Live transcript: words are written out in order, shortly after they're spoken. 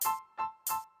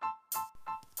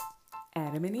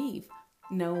Adam and Eve,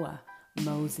 Noah,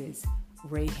 Moses,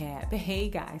 Rahab,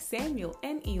 Haggai, Samuel,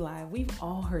 and Eli. We've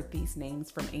all heard these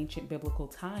names from ancient biblical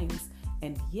times,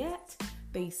 and yet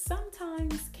they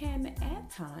sometimes can at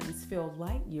times feel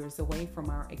light years away from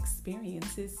our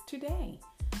experiences today.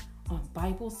 On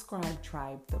Bible Scribe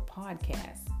Tribe, the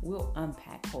podcast, we'll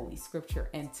unpack Holy Scripture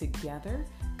and together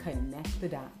connect the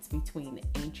dots between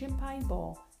ancient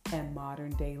Bible and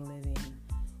modern day living.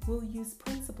 We'll use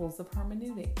principles of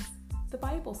hermeneutics, the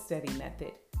Bible study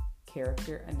method,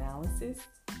 character analysis,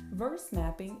 verse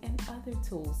mapping, and other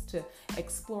tools to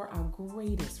explore our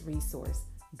greatest resource,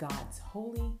 God's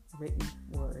holy written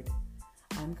word.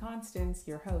 I'm Constance,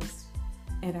 your host,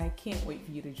 and I can't wait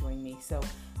for you to join me. So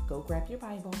go grab your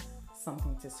Bible,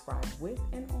 something to scribe with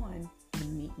and on,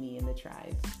 and meet me in the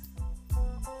tribe.